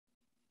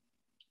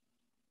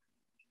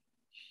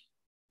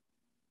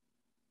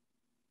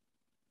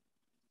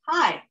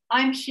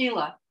I'm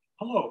Sheila.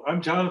 Hello,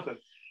 I'm Jonathan.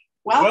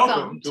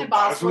 Welcome to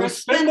Bosworth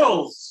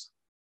Spindles.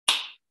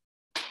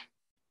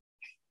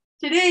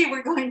 Today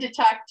we're going to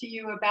talk to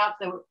you about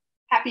the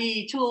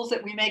happy tools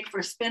that we make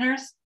for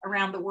spinners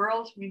around the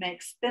world. We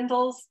make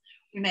spindles,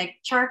 we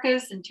make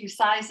charkhas in 2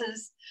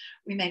 sizes,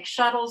 we make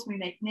shuttles, we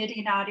make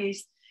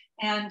niddy-noddies,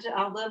 and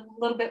a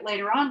little bit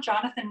later on,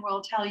 Jonathan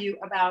will tell you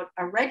about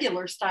a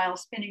regular style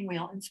spinning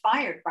wheel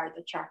inspired by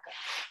the charkha.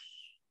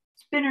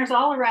 Spinners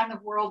all around the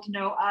world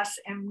know us,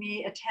 and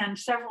we attend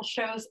several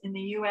shows in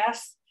the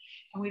US,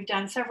 and we've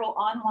done several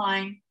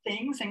online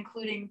things,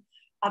 including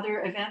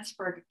other events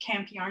for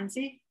Camp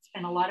Yarnsie. It's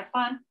been a lot of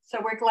fun. So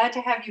we're glad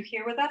to have you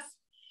here with us.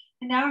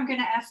 And now I'm going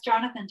to ask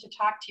Jonathan to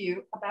talk to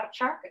you about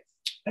charkhas.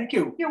 Thank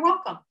you. You're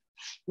welcome.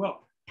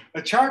 Well,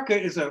 a charkha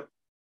is there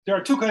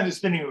are 2 kinds of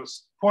spinning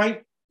wheels. Point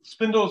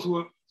spindles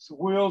with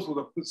wheels with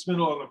a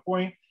spindle on the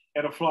point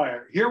and a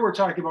flyer. Here we're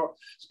talking about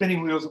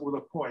spinning wheels with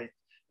a point.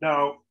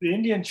 Now, the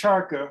Indian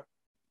charkha,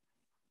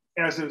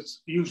 as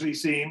it's usually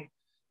seen,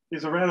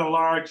 is a rather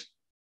large,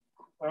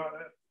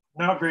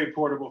 not very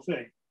portable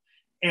thing.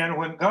 And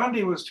when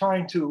Gandhi was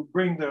trying to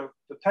bring the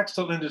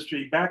textile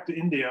industry back to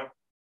India,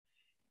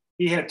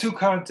 he had 2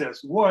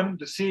 contests. One,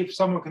 to see if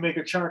someone could make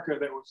a charkha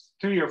that was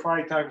 3 or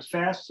 5 times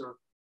faster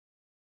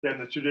than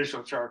the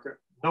traditional charkha.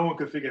 No one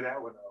could figure that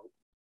one out.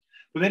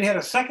 But then he had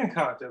a second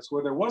contest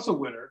where there was a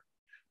winner,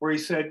 where he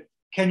said,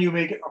 can you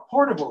make it a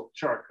portable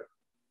charkha?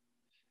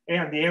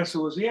 And the answer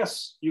was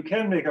yes, you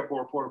can make a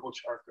more portable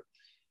charkha.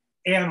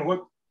 And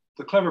what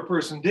the clever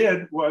person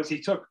did was he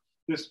took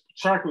this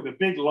charkha with a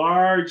big,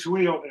 large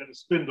wheel and a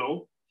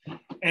spindle,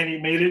 and he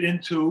made it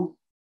into,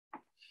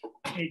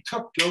 he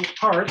took those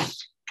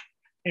parts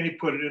and he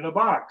put it in a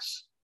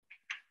box.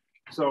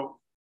 So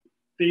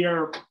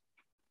there are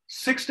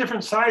 6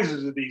 different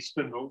sizes of these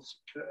spindles,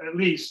 at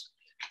least.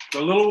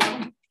 The little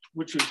one,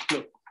 which is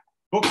the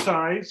book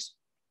size,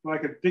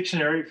 like a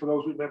dictionary for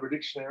those who remember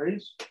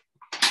dictionaries.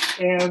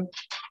 And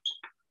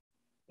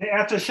the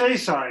attaché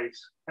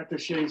size.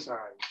 This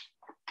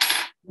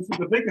is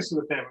the biggest of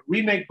the family.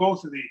 We make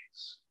both of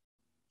these.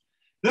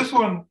 This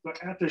one, the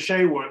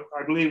attaché one,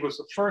 I believe was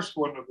the first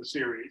one of the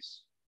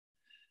series.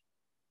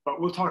 But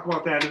we'll talk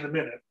about that in a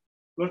minute.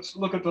 Let's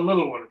look at the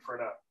little one for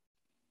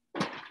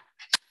now.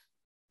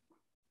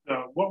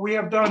 Now, what we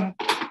have done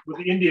with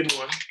the Indian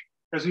one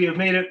is we have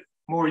made it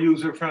more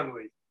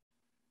user-friendly.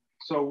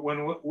 So when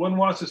one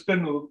wants to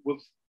spin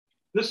with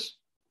this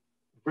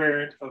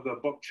variant of the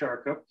book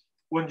charkha,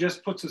 one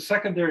just puts a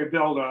secondary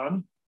belt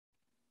on,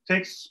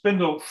 takes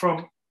spindle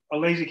from a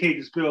lazy cage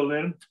that's built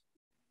in,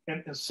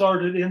 and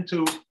insert it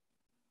into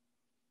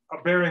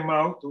a bearing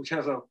mount, which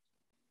has a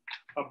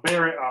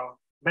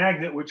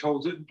magnet which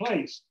holds it in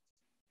place.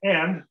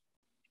 And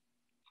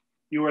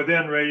you are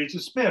then ready to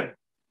spin.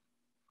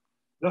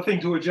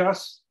 Nothing to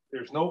adjust.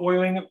 There's no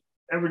oiling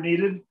ever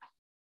needed.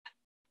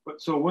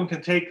 But so one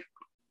can take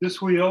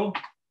this wheel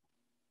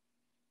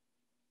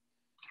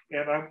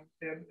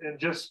and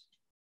just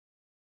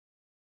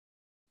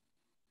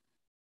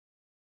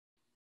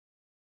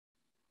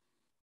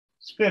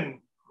spin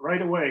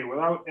right away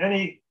without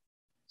any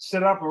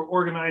setup or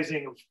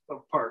organizing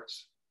of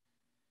parts.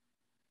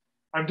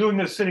 I'm doing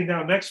this sitting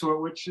down next to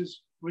it, which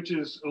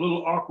is a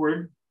little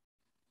awkward,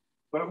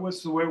 but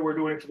what's the way we're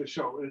doing for the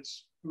show?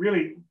 It's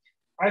really,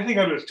 I think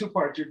of it as 2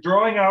 parts. You're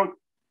drawing out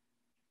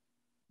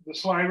the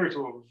slider to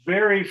a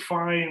very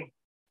fine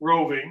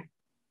roving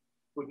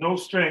with no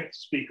strength to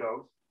speak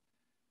of.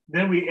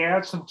 Then we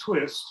add some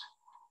twist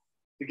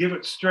to give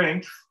it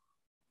strength,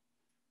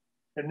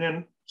 and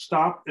then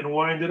stop and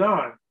wind it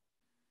on.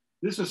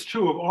 This is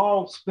true of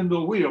all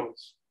spindle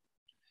wheels.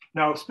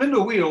 Now,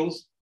 spindle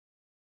wheels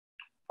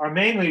are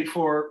mainly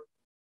for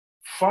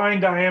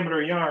fine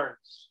diameter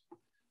yarns.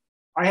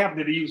 I happen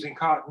to be using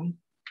cotton,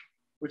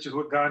 which is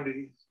what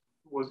Gandhi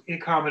was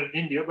common in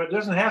India, but it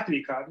doesn't have to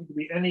be cotton. It could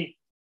be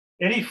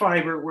any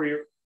fiber where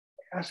you're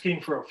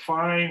asking for a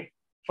fine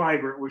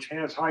fiber which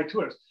has high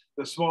twist.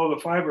 The smaller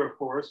the fiber, of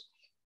course,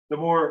 the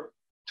more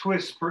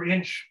twist per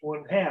inch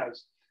one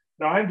has.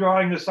 Now I'm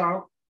drawing this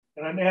out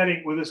and I'm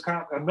adding with this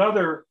cotton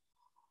another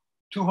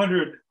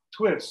 200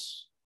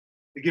 twists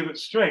to give it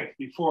strength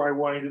before I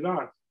wind it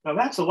on. Now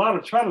that's a lot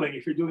of treadling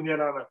if you're doing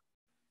that on a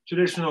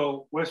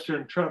traditional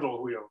Western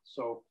treadle wheel.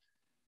 So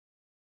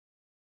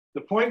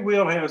the point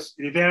wheel has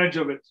the advantage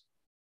of it,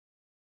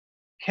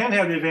 can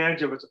have the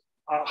advantage of its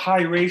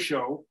high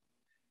ratio,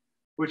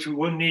 which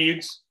one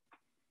needs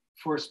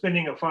for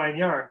spinning a fine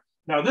yarn.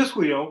 Now this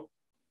wheel,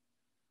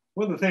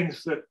 one of the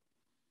things that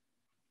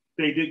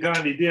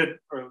Gandhi did,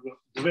 or the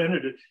inventor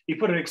did, he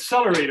put an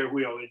accelerator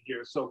wheel in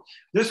here. So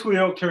this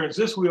wheel turns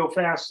this wheel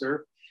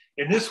faster,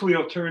 and this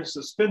wheel turns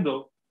the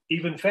spindle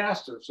even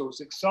faster, so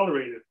it's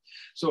accelerated.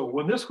 So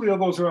when this wheel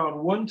goes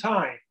around 1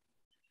 time,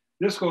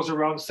 this goes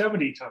around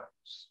 70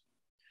 times.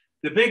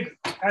 The big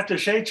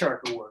attaché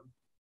charkha one,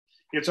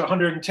 it's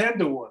 110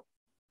 to 1,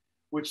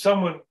 which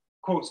someone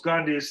quotes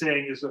Gandhi as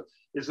saying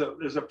is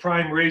a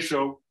prime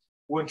ratio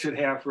one should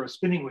have for a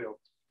spinning wheel.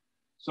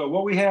 So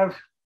what we have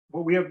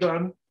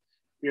done,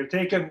 we have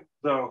taken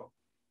the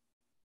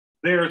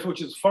theirs,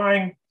 which is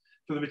fine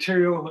for the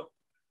material and the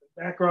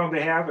background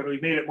they have, and we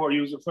made it more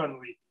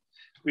user-friendly.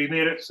 We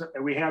made it,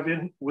 and we have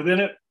within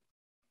it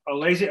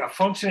a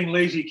functioning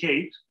lazy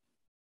gate,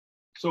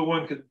 so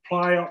one could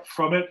ply up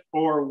from it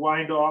or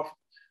wind off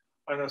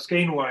on a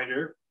skein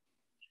winder.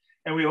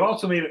 And we've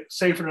also made it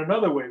safer in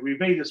another way. We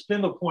made the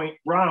spindle point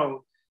round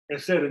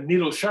instead of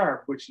needle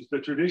sharp, which is the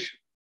tradition.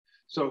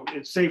 So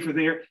it's safer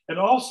there. And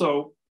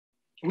also,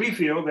 we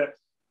feel that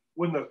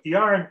when the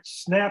yarn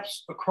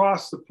snaps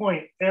across the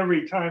point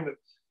every time the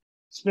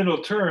spindle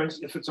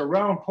turns, if it's a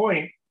round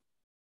point,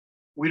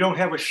 we don't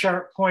have a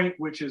sharp point,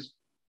 which is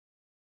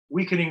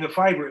weakening the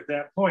fiber at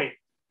that point.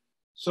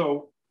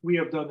 So we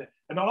have done that.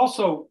 And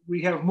also,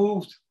 we have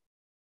moved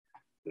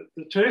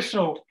the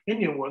traditional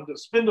Indian one. The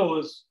spindle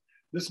is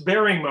this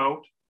bearing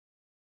mount,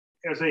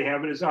 as they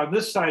have it, is on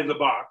this side of the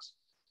box.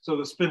 So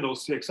the spindle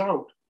sticks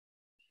out,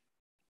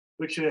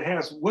 which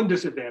has one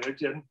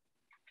disadvantage, and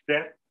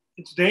that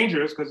it's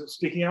dangerous because it's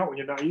sticking out when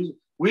you're not using it.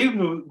 We've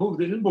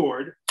moved it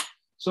inboard,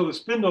 so the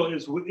spindle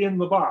is within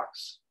the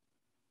box.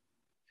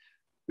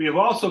 We have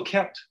also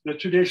kept the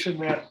tradition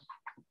that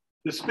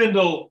the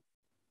spindle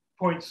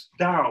points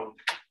down,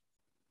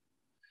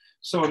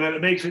 so that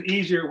it makes it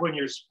easier when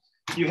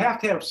you have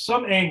to have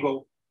some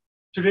angle.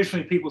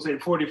 Traditionally, people say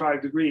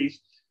 45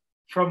 degrees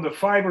from the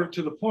fiber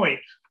to the point.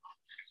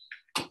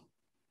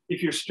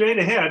 If you're straight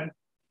ahead,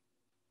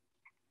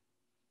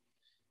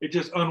 it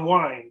just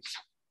unwinds.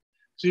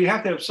 So you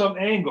have to have some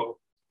angle.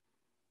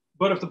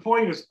 But if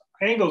the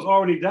angle is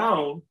already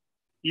down,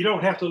 you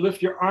don't have to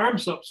lift your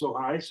arms up so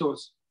high, so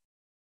it's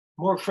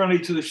more friendly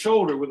to the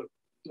shoulder with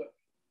the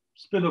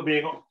spindle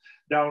being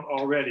down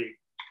already.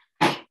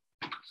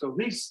 So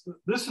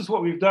this is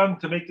what we've done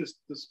to make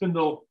the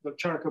spindle, the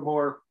charkha,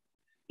 more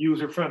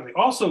user-friendly.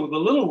 Also, with the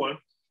little one,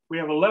 we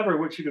have a lever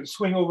which you can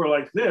swing over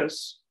like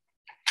this,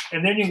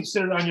 and then you can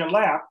sit it on your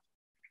lap,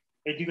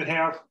 and you can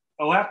have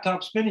a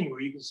laptop spinning wheel.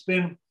 You can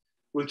spin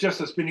with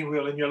just a spinning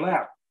wheel in your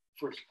lap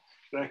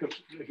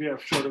if you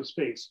have short of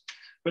space.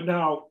 But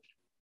now,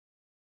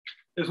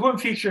 there's one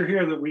feature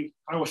here that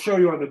I will show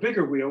you on the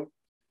bigger wheel,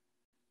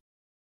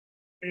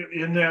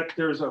 in that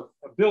there's a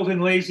built-in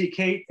lazy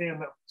gate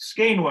and a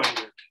skein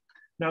winder.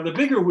 Now the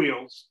bigger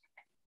wheels,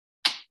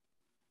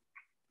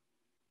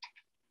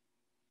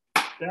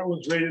 that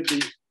one's rated to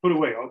be put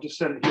away. I'll just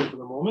set it here for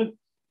the moment.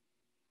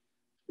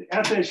 The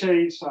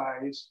FHA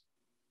size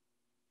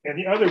and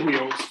the other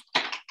wheels,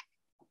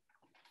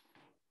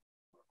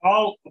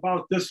 all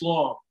about this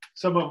long.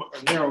 Some of them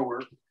are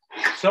narrower.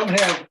 Some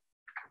have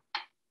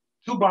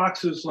 2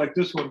 boxes like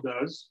this one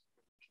does.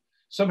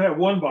 Some have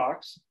 1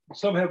 box.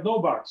 Some have no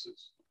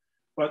boxes.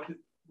 But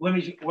what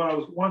I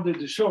wanted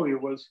to show you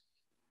was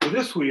with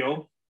this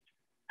wheel,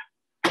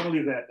 I'll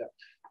leave that down.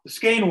 The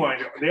skein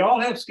winder, they all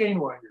have skein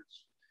winders.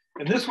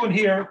 And this one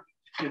here,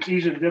 it's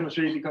easy to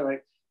demonstrate because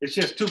it's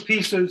just 2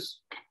 pieces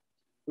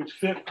which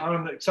fit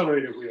on the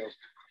accelerator wheel.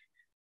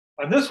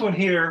 On this one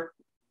here,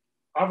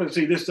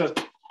 obviously this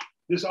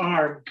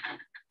arm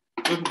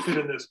doesn't fit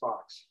in this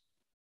box.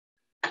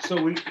 So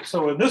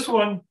in this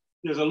one,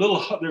 there's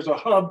a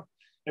hub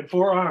and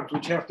 4 arms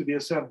which have to be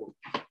assembled.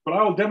 But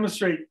I will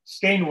demonstrate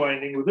skein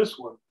winding with this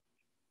one.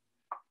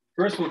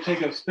 First, we'll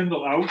take a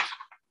spindle out.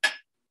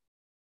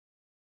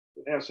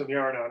 It has some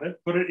yarn on it.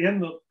 Put it in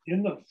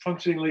the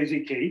functioning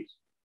lazy gate.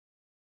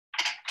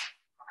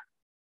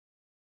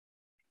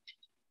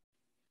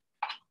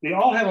 They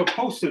all have a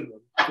post in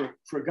them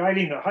for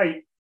guiding the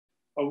height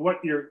of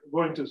what you're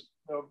going to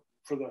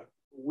for the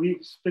weave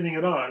spinning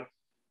it on.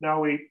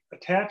 Now we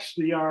attach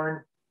the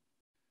yarn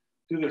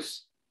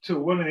to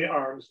one of the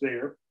arms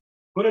there,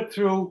 put it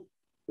through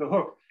the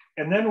hook,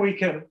 and then we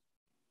can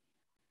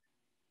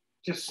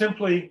just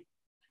simply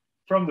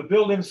from the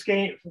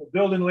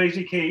built-in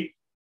lazy gate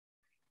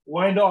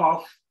wind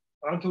off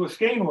onto a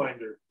skein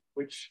winder,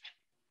 which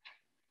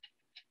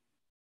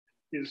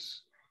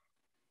is,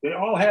 they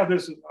all have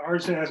this,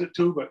 ours has it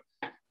too, but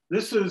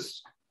this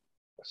is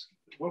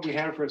what we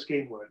have for a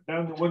skein winder.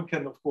 Now one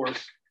can, of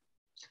course,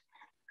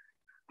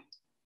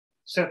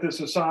 set this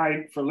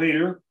aside for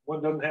later.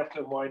 One doesn't have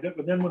to wind it,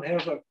 but then one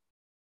has a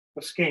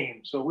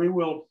skein. So we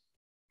will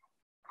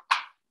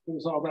do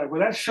this all back. But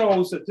that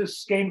shows that this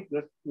skein,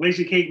 the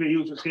lazy gate we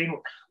use for skein,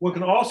 one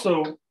can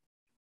also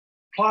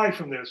ply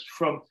from this,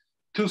 from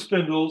 2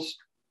 spindles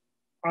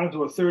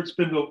onto a 3rd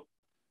spindle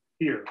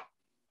here.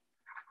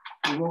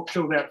 We won't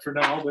show that for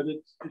now, but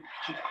it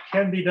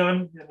can be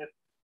done and it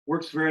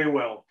works very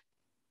well.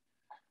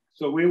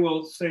 So we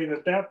will say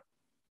that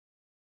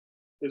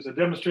is a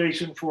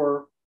demonstration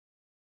for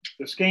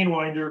the skein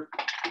winder.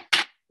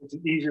 It's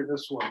easier than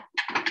this one.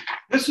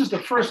 This is the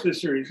first of the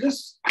series.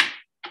 This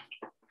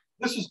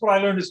is what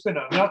I learned to spin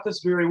on, not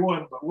this very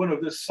one, but one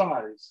of this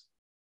size.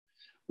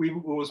 It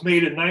was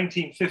made in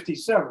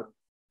 1957.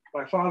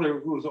 My father,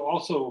 who was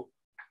also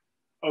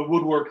a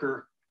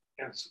woodworker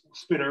and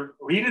spinner,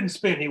 he didn't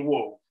spin, he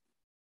wove.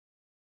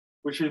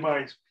 Which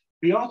reminds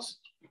me,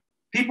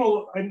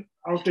 people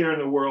out there in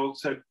the world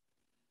said,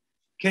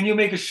 can you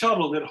make a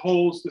shuttle that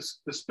holds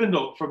the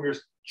spindle from your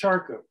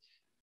charkha?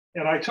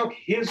 And I took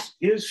his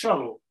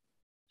shuttle,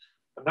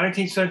 a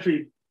 19th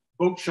century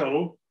boat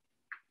shuttle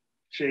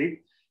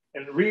shape,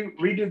 and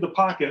redid the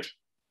pocket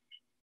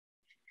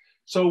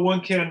so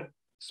one can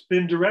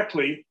spin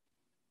directly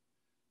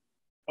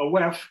a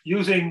weft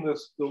using the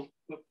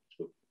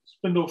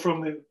spindle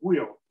from the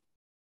wheel.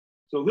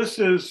 So this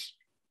is,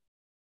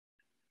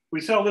 we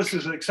sell this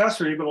as an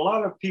accessory, but a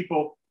lot of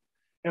people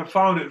have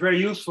found it very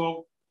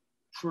useful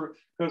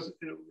because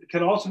it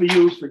can also be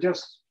used for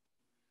just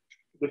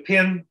the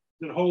pin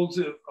that holds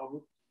it.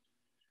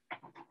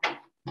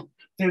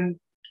 Pin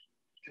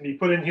can be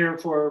put in here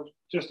for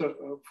just a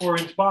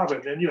 4-inch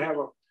bobbin, and you have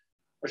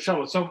a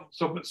shuttle.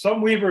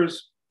 Some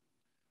weavers,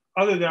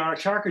 other than our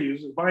charkha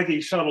users, buy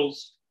these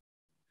shuttles,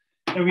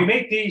 and we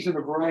make these in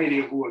a variety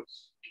of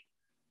woods.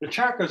 The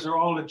charkhas are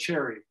all in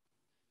cherry,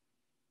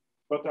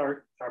 but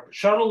our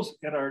shuttles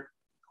and our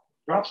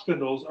drop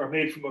spindles are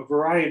made from a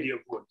variety of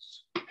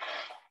woods.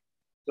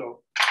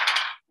 So,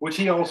 which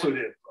he also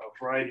did,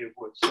 a variety of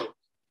woods. So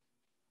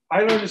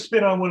I learned to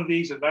spin on one of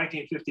these in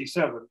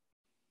 1957,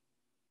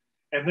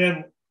 and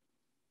then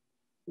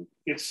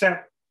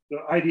the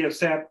idea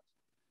sat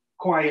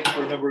quiet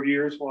for a number of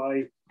years while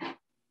I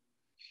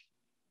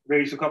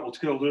raised a couple of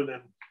children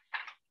and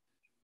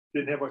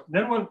didn't have much.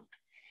 Then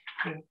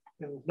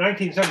in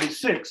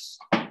 1976,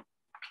 I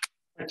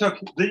took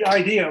the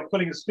idea of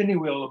putting a spinning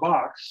wheel in a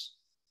box.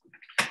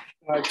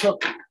 And I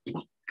took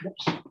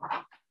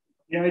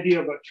the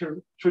idea of a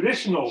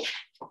traditional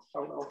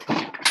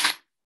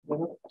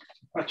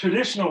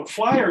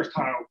flyer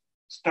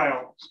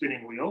style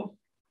spinning wheel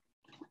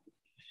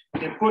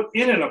and put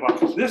in it a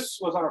box. This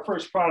was our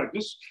first product.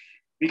 This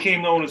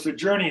became known as the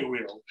Journey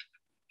wheel.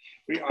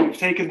 I've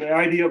taken the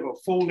idea of a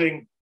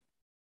folding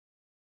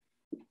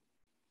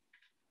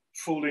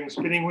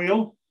spinning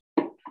wheel.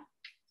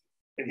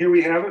 And here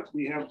we have it.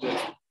 We have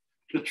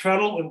the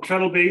treadle and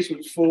treadle base,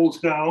 which folds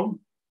down.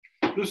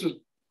 This is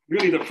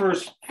really the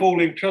first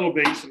folding treadle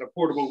base in a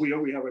portable wheel.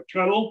 We have a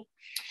treadle.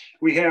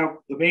 We have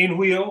the main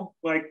wheel,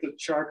 like the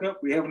charkha.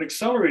 We have an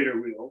accelerator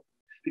wheel,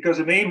 because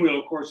the main wheel,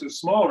 of course, is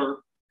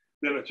smaller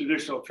than a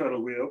traditional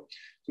treadle wheel.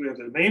 So we have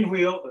the main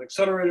wheel, an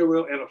accelerator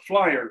wheel, and a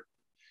flyer.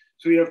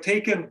 So we have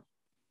taken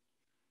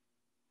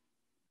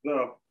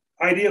the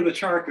idea of the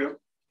charkha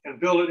and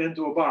build it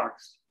into a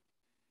box.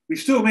 We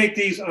still make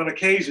these on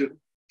occasion,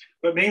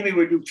 but mainly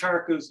we do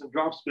charkhas and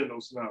drop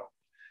spindles now.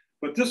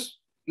 But this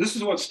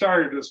is what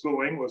started us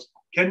going, was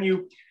can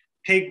you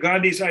take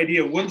Gandhi's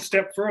idea one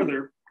step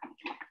further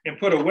and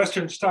put a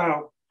Western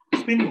style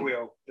spinning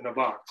wheel in a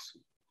box?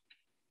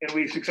 And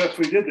we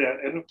successfully did that.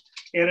 And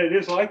it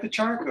is like the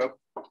charkha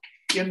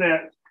in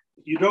that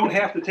you don't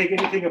have to take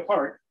anything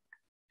apart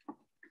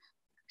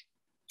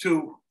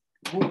to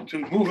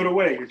move it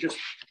away. You just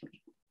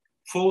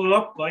fold it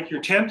up like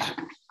your tent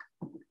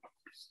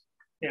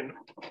and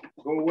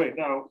go away.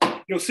 Now,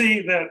 you'll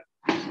see that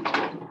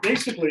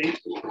basically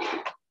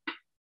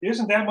it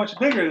isn't that much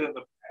bigger than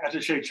the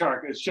attaché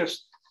charkha. It's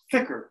just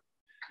thicker.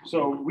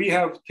 So we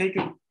have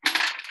taken,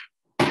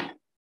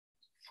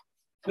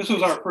 this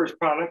was our first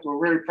product. We're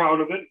very proud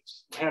of it.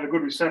 It's had a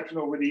good reception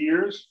over the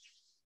years.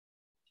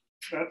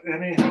 But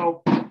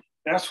anyhow,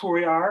 that's where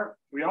we are.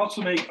 We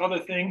also make other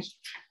things.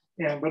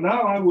 But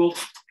now I will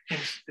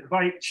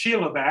invite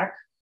Sheila back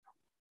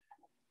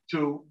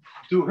to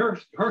do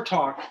her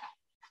talk.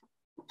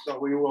 So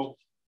we will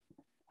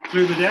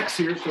clear the decks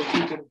here so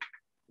she can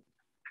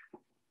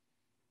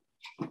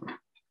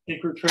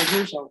take her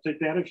treasures. I'll take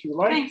that if you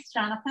like. Thanks,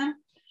 Jonathan.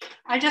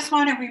 I just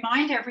want to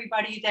remind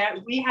everybody that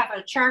we have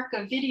a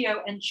charkha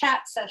video and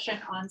chat session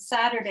on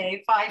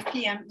Saturday, 5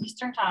 p.m.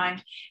 Eastern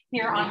Time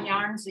here on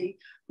Yarnsie.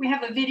 We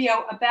have a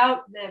video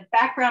about the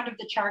background of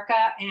the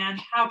charkha and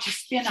how to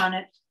spin on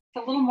it.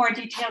 It's a little more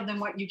detailed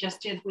than what you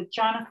just did with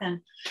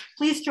Jonathan.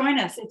 Please join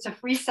us. It's a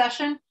free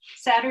session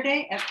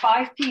Saturday at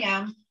 5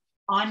 p.m.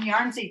 on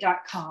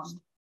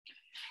yarnsie.com.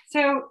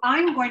 So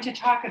I'm going to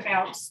talk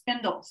about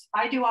spindles.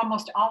 I do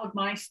almost all of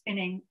my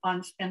spinning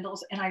on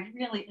spindles, and I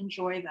really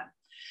enjoy them.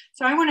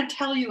 So I want to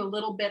tell you a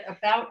little bit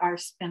about our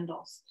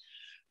spindles.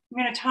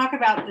 I'm going to talk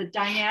about the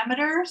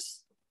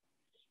diameters,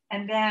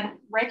 and then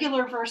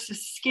regular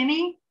versus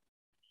skinny,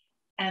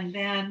 and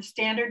then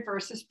standard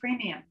versus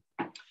premium.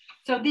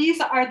 So these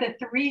are the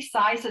 3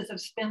 sizes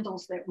of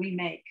spindles that we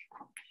make.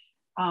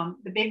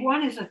 The big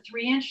one is a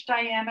 3-inch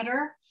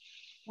diameter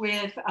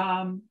with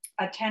a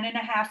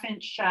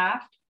 10.5-inch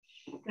shaft.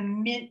 The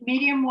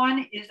medium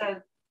one is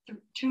a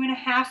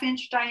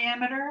 2.5-inch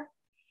diameter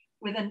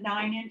with a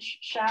 9-inch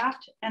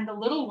shaft. And the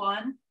little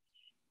one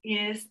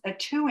is a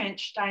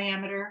 2-inch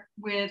diameter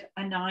with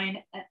a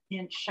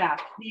 9-inch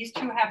shaft. These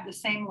two have the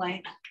same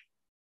length.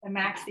 The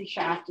maxi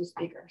shaft is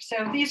bigger.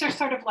 So these are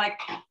sort of like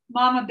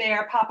Mama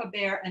Bear, Papa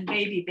Bear, and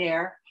Baby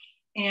Bear.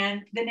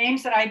 And the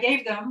names that I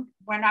gave them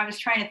when I was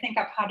trying to think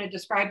up how to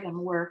describe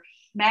them were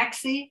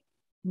maxi,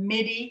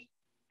 midi,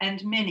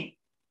 and mini.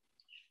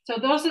 So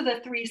those are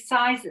the 3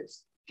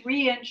 sizes: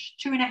 3-inch,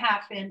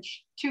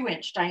 2.5-inch,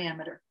 2-inch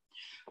diameter.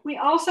 We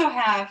also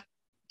have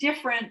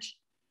different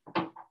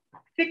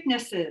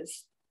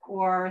thicknesses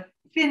or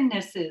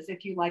thinnesses,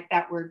 if you like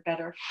that word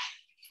better,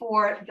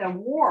 for the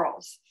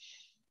whorls.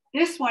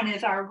 This one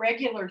is our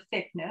regular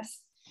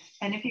thickness.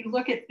 And if you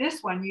look at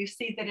this one, you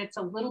see that it's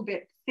a little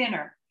bit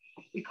thinner.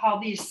 We call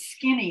these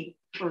skinny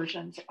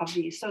versions of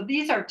these. So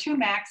these are two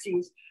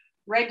maxis,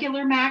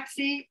 regular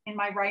maxi in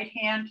my right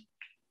hand,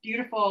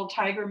 beautiful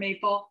tiger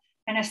maple,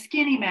 and a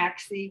skinny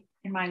maxi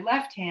in my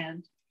left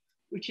hand,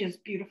 which is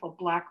beautiful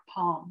black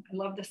palm. I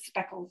love the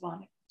speckles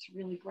on it. It's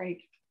really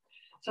great.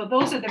 So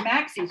those are the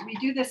maxis. We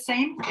do the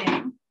same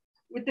thing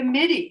with the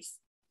middies.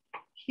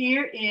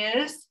 Here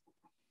is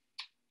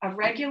a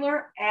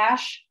regular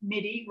ash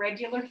middy,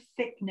 regular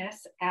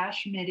thickness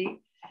ash middy.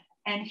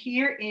 And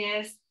here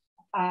is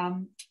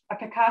a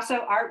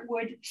Picasso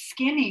Artwood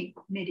skinny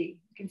middy.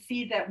 You can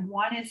see that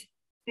one is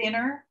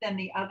thinner than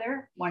the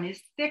other, one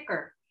is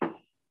thicker.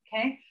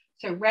 Okay,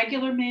 so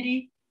regular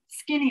middy,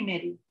 skinny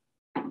middy.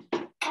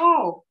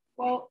 Oh,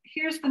 well,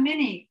 here's the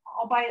mini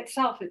all by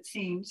itself, it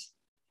seems.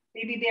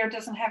 Maybe Bear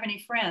doesn't have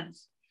any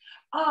friends.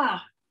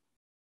 Ah,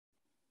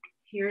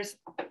 here's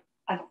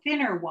a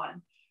thinner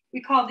one.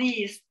 We call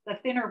these, the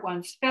thinner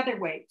ones,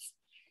 featherweights,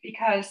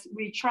 because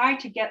we try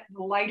to get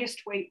the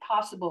lightest weight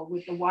possible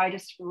with the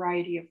widest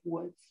variety of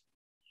woods.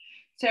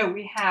 So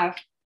we have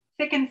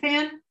thick and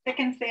thin, thick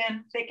and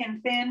thin, thick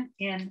and thin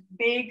in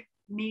big,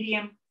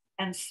 medium,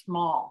 and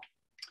small.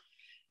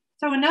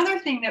 So another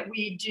thing that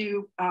we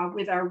do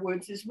with our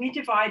woods is we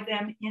divide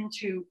them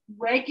into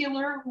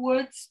regular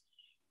woods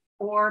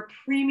or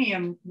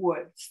premium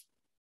woods.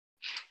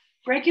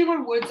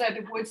 Regular woods are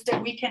the woods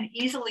that we can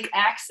easily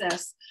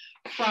access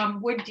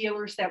from wood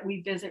dealers that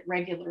we visit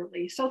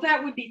regularly. So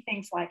that would be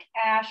things like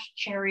ash,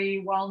 cherry,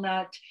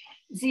 walnut,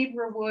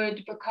 zebra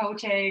wood,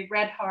 bacote,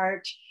 red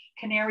heart,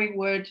 canary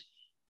wood,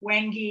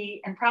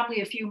 wangi, and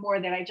probably a few more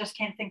that I just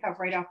can't think of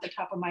right off the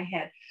top of my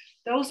head.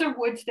 Those are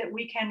woods that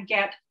we can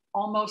get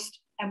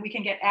and we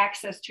can get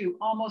access to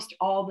almost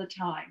all the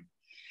time.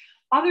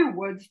 Other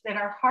woods that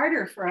are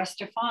harder for us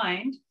to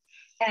find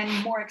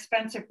and more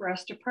expensive for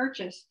us to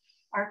purchase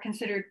are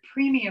considered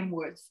premium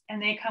woods,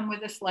 and they come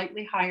with a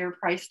slightly higher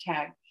price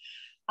tag.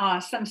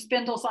 Some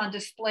spindles on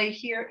display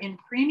here in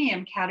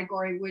premium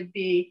category would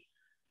be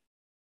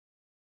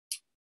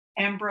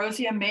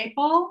ambrosia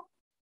maple,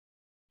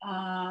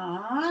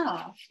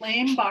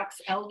 flame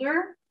box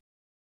elder.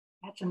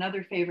 That's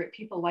another favorite.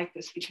 People like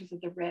this because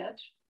of the red.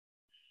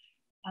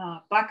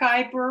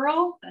 Buckeye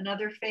burl,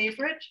 another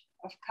favorite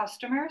of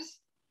customers.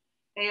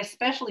 They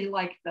especially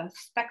like the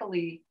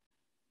speckly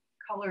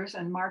colors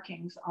and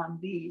markings on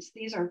these.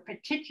 These are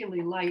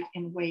particularly light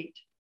in weight.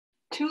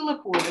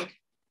 Tulip wood,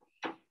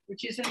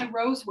 which is in the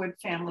rosewood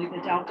family, the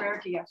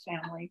Dalbergia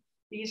family.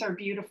 These are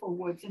beautiful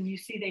woods, and you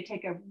see they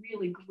take a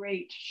really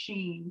great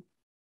sheen.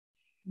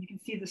 You can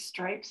see the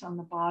stripes on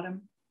the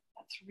bottom.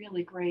 That's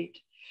really great.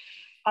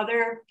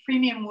 Other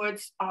premium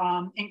woods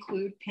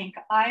include pink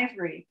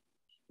ivory,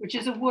 which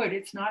is a wood.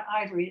 It's not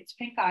ivory, it's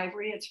pink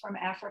ivory. It's from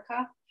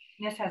Africa.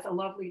 And this has a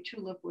lovely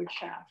tulip wood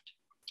shaft.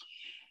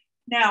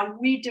 Now,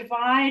 we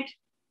divide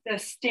the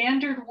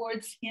standard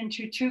woods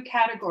into two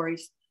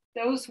categories,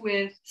 those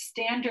with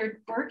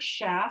standard birch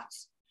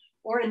shafts,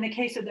 or in the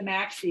case of the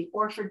maxi,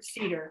 Orford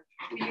cedar.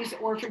 We use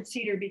Orford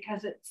cedar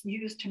because it's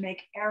used to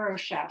make arrow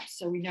shafts,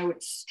 so we know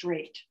it's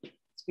straight.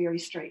 It's very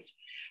straight.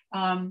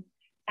 And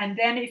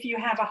then if you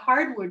have a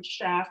hardwood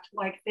shaft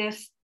like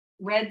this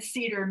red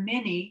cedar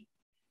mini,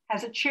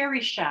 has a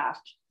cherry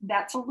shaft.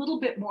 That's a little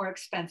bit more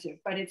expensive,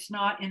 but it's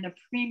not in the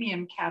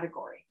premium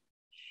category.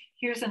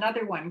 Here's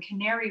another one,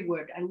 canary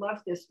wood. I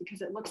love this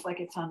because it looks like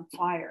it's on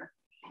fire.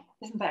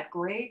 Isn't that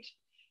great?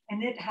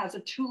 And it has a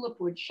tulip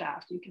wood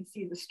shaft. You can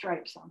see the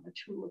stripes on the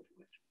tulip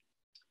wood.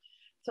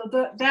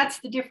 So that's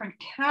the different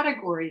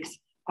categories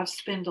of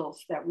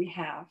spindles that we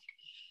have.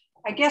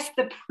 I guess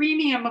the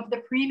premium of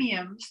the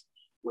premiums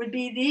would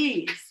be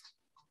these,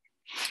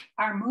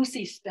 our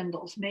moosey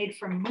spindles made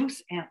from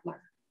moose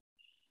antler.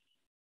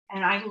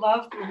 And I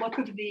love the look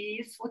of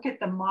these. Look at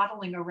the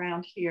modeling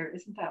around here.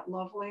 Isn't that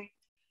lovely?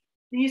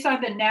 These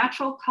are the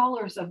natural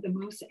colors of the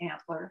moose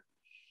antler.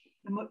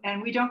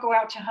 And we don't go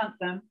out to hunt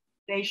them.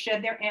 They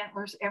shed their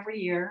antlers every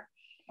year.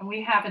 And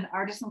we have an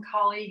artisan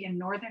colleague in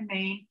northern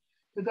Maine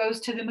who goes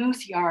to the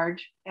moose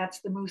yard.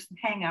 That's the moose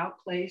hangout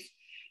place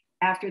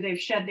after they've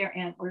shed their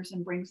antlers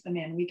and brings them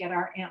in. We get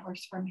our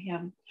antlers from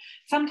him.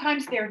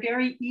 Sometimes they're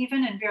very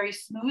even and very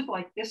smooth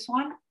like this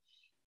one.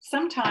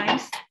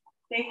 Sometimes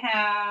they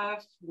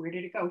have, where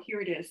did it go?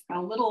 Here it is,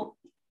 a little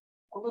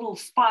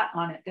spot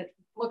on it that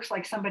looks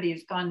like somebody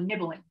has gone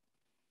nibbling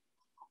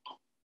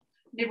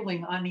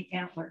on the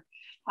antler.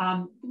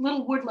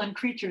 Little woodland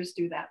creatures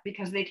do that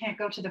because they can't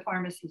go to the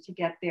pharmacy to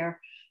get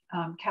their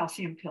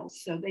calcium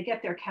pills. So they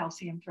get their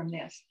calcium from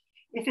this.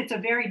 If it's a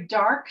very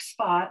dark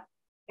spot,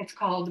 it's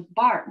called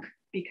bark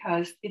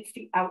because it's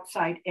the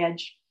outside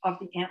edge of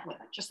the antler,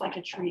 just like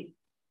a tree.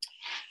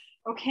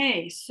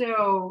 Okay,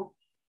 so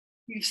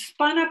you've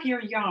spun up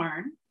your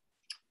yarn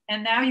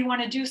and now you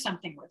want to do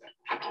something with it.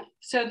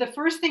 So the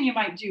first thing you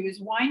might do is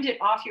wind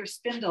it off your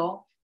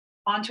spindle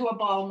onto a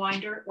ball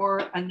winder or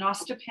a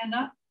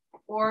nostopinna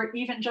or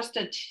even just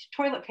a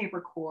toilet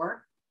paper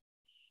core.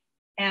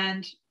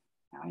 And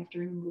now I have to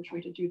remember which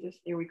way to do this.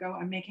 There we go.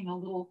 I'm making a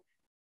little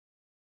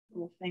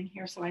thing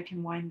here so I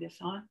can wind this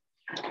on.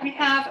 We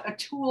have a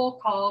tool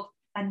called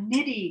a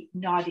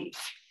niddy-noddy,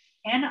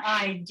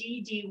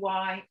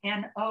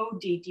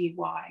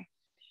 N-I-D-D-Y-N-O-D-D-Y,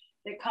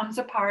 that comes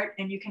apart,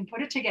 and you can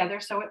put it together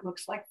so it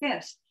looks like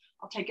this.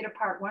 I'll take it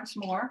apart once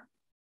more.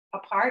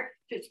 Apart,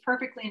 fits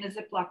perfectly in a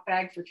Ziploc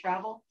bag for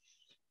travel.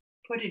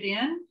 Put it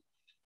in,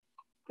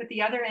 put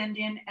the other end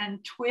in,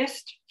 and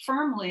twist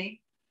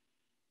firmly,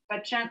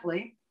 but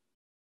gently,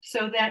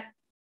 so that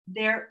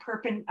they're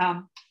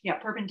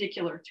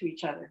perpendicular to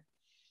each other,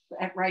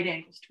 at right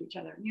angles to each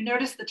other. You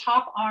notice the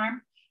top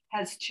arm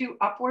has 2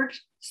 upward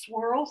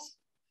swirls,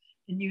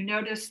 and you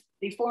notice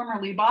the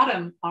formerly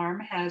bottom arm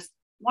has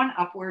 1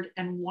 upward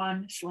and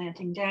 1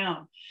 slanting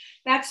down.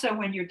 That's so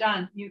when you're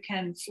done, you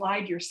can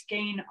slide your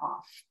skein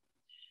off.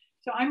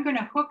 So I'm going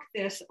to hook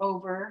this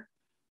over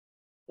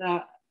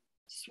the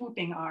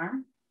swooping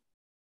arm,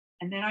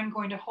 and then I'm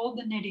going to hold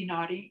the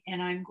niddy-noddy,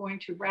 and I'm going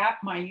to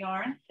wrap my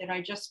yarn that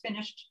I just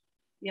finished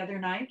the other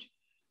night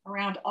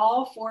around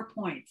all 4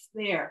 points.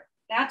 There,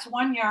 that's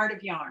 1 yard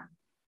of yarn.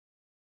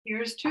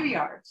 Here's 2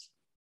 yards,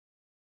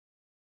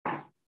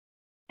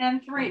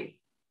 and 3,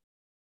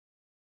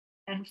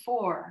 and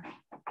 4,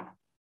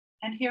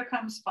 and here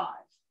comes 5.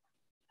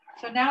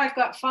 So now I've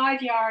got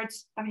 5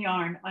 yards of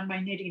yarn on my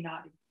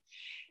niddy-noddy.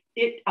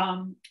 It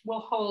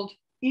will hold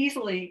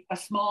easily a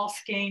small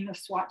skein, a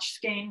swatch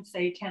skein,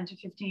 say 10 to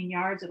 15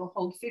 yards. It'll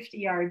hold 50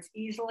 yards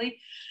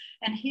easily.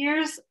 And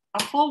here's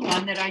a full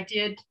one that I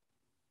did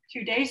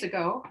 2 days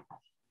ago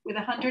with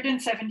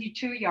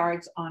 172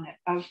 yards on it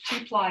of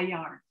 2-ply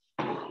yarn.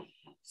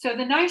 So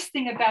the nice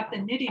thing about the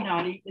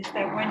niddy-noddy is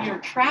that when you're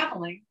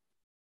traveling,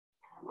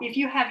 if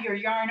you have your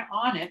yarn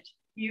on it,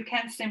 you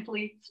can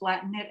simply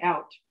flatten it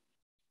out.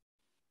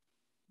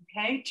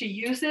 Okay, to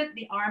use it,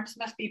 the arms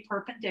must be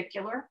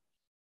perpendicular.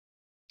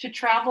 To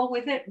travel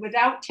with it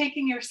without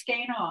taking your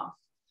skein off,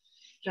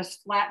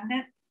 just flatten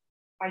it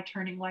by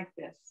turning like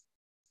this.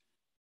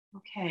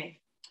 Okay,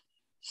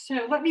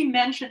 so let me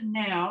mention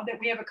now that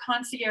we have a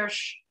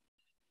concierge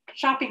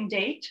shopping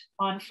date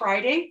on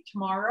Friday,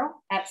 tomorrow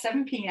at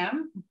 7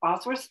 p.m.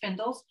 Bosworth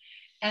Spindles.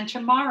 And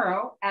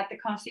tomorrow at the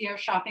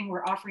concierge shopping,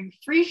 we're offering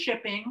free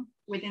shipping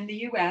within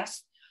the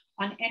US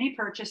on any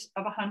purchase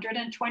of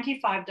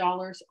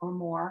 $125 or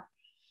more,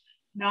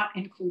 not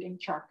including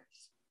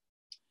charkhas.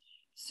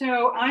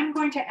 So I'm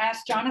going to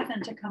ask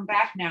Jonathan to come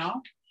back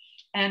now,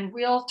 and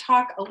we'll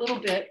talk a little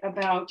bit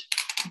about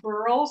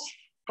whorls,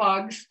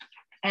 bugs,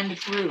 and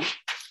brood.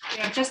 We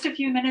have just a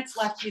few minutes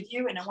left with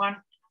you, and I want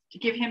to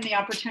give him the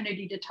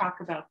opportunity to talk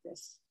about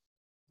this.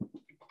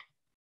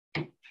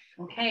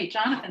 Okay,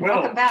 Jonathan,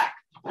 welcome back.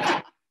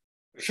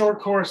 Short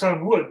course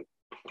on wood.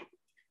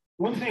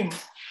 One thing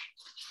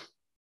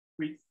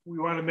we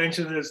want to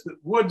mention is that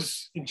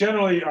woods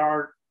generally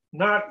are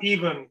not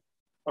even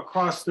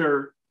across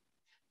their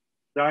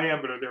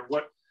diameter. They're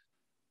what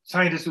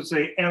scientists would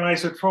say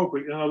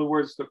anisotropic. In other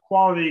words, the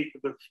quality,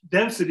 the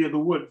density of the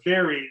wood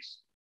varies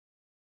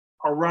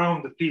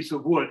around the piece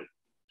of wood.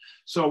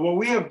 So what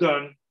we have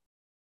done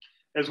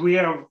is we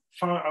have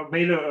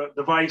made a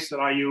device that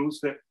I use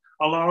that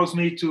allows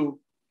me to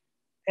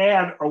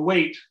add a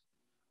weight,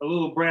 a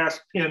little brass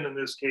pin in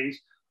this case,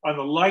 on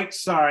the light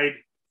side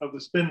of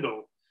the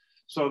spindle,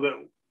 so that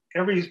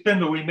every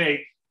spindle we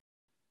make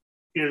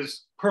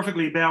is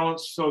perfectly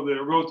balanced so that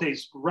it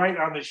rotates right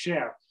on the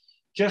shaft.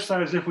 Just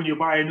as if when you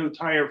buy a new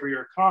tire for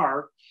your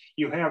car,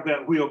 you have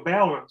that wheel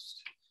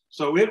balanced,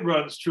 so it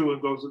runs true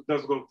and goes, it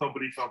doesn't go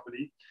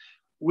thumpity-thumpity.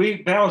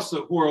 We balance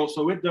the whorl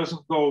so it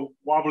doesn't go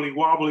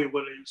wobbly-wobbly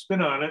when you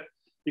spin on it,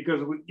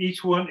 because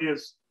each one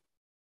is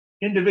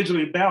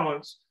individually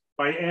balanced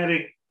by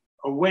adding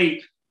a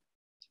weight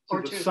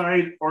to the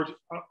side, or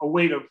a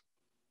weight of,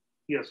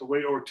 yes, a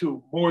weight or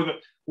 2, more than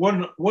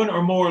one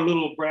or more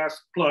little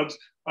brass plugs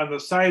on the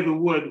side of the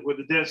wood where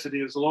the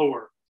density is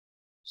lower.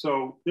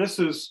 So this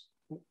is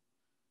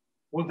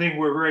one thing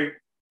we're very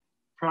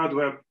proud to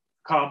have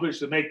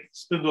accomplished, to make the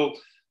spindle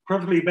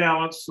perfectly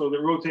balanced so that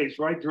it rotates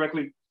right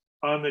directly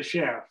on the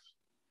shaft.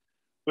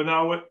 But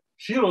now what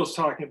Sheila's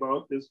talking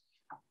about is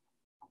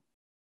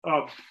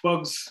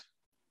bugs,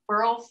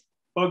 whorls,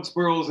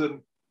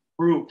 and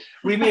brew.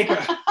 We make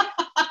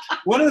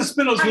one of the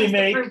spindles we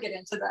make.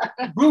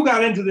 Brew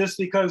got into this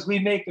because we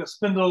make a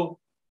spindle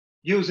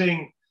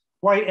using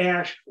white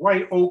ash,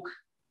 white oak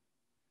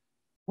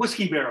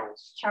whiskey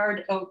barrels.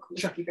 Charred oak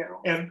whiskey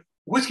barrels. And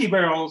whiskey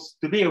barrels,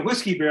 to be a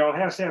whiskey barrel,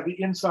 has to have the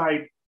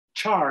inside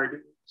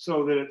charred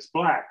so that it's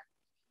black.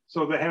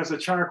 So that has a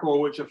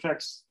charcoal which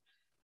affects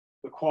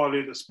the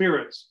quality of the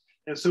spirits.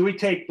 And so we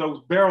take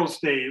those barrel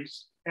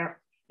staves.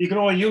 You can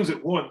only use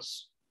it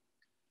once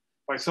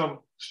by some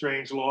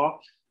strange law,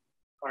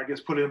 I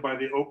guess put in by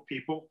the oak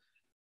people.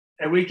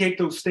 And we take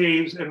those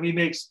staves and we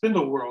make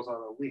spindle whorls out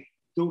of it.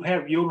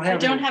 I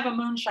don't have a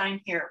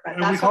moonshine here, but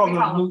that's what we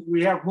call them.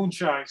 We have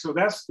moonshine, so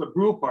that's the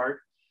brew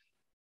part.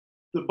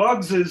 The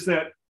bugs is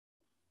that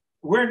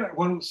we're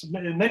not,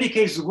 in many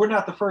cases, we're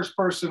not the first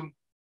person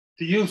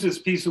to use this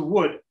piece of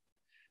wood.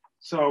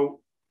 So,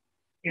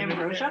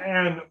 Ambrosia?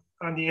 And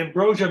on the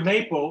ambrosia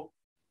maple,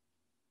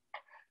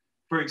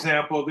 for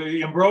example,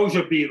 the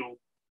ambrosia beetle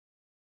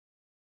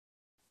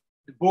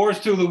bores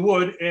through the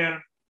wood, and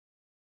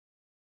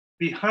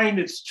behind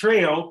its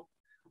trail,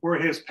 where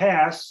it has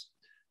passed,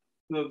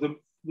 the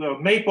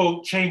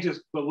maple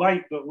changes, the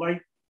light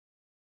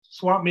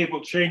swamp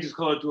maple changes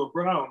color to a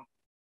brown.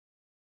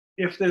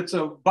 If it's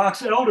a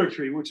box elder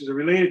tree, which is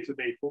related to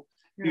maple,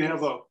 you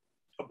have a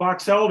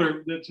box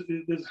elder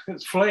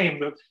that's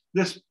flame.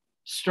 This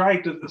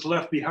stripe that's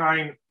left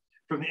behind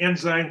from the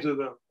enzymes of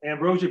the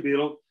ambrosia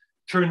beetle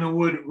turn the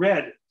wood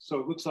red, so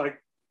it looks like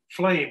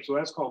flame. So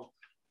that's called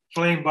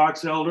flame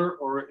box elder,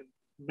 or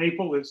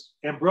maple is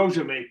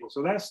ambrosia maple.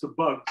 So that's the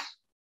bugs.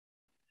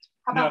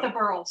 How about the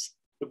burls?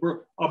 A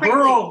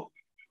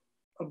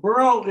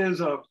burl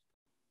is an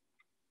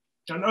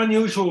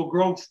unusual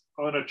growth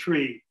on a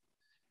tree,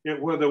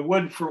 where the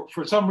wood,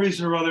 for some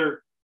reason or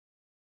other,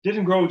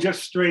 didn't grow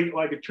just straight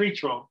like a tree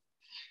trunk.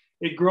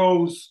 It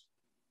grows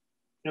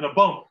in a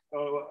bump,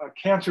 a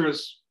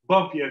cancerous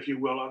bump, if you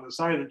will, on the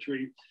side of the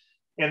tree.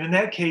 And in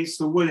that case,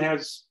 the wood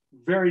has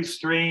very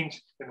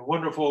strange and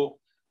wonderful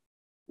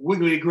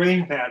wiggly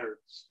grain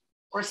patterns.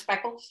 Or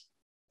speckles.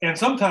 And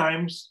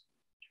sometimes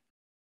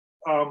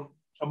a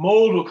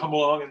mold will come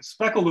along and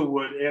speckle the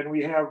wood, and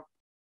we have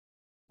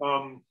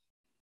the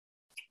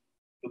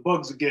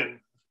bugs again.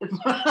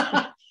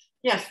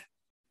 Yes.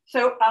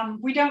 So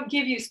we don't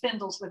give you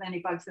spindles with any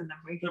bugs in them.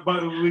 The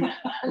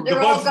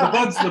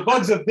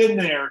bugs have been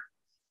there.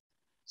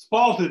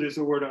 Spalted is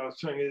the word I was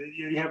trying to.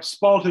 You have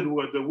spalted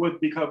wood. The wood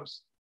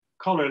becomes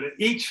colored.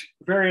 Each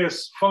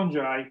various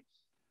fungi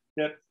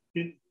that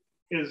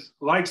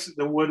likes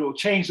the wood will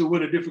change the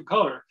wood a different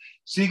color.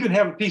 So you can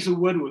have a piece of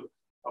wood with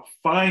a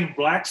fine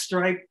black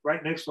stripe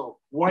right next to a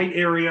white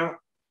area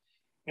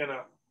and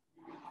a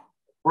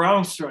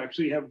brown stripe.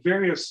 So you have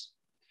various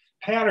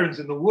patterns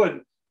in the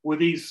wood where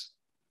these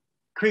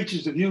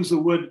creatures have used the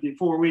wood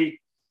before we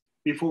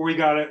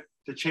got it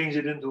to change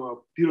it into a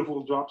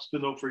beautiful drop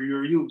spindle for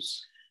your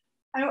use.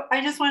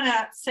 I just want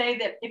to say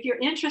that if you're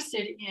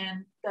interested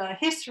in the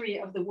history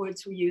of the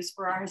woods we use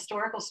for our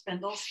historical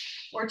spindles,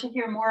 or to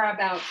hear more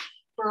about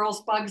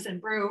burls, bugs, and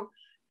brew,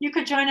 you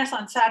could join us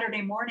on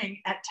Saturday morning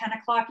at 10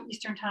 o'clock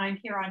Eastern Time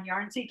here on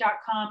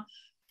yarnsie.com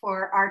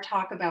for our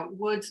talk about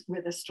woods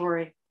with a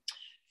story.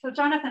 So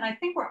Jonathan, I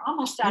think we're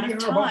almost out of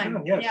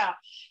time. Yes. Yeah.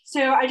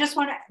 So I just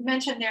want to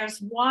mention there's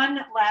one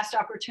last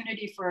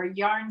opportunity for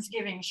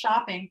Yarnsgiving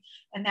shopping,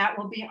 and that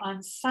will be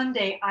on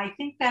Sunday. I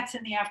think that's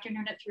in the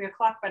afternoon at 3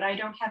 o'clock, but I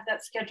don't have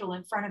that schedule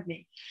in front of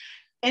me.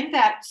 In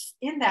that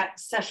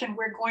session,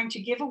 we're going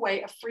to give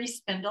away a free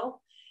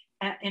spindle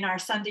in our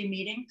Sunday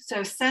meeting.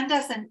 So send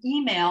us an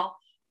email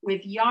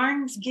with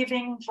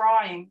Yarnsgiving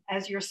drawing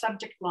as your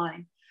subject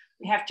line.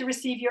 We have to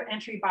receive your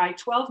entry by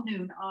 12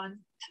 noon on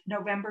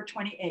November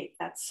 28th.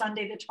 That's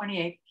Sunday the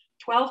 28th,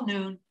 12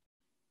 noon.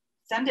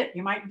 Send it.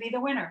 You might be the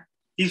winner.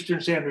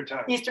 Eastern Standard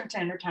Time. Eastern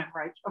Standard Time,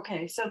 right.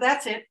 Okay, so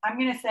that's it. I'm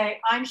going to say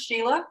I'm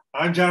Sheila.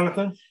 I'm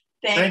Jonathan.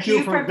 Thank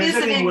you for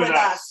visiting with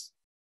us.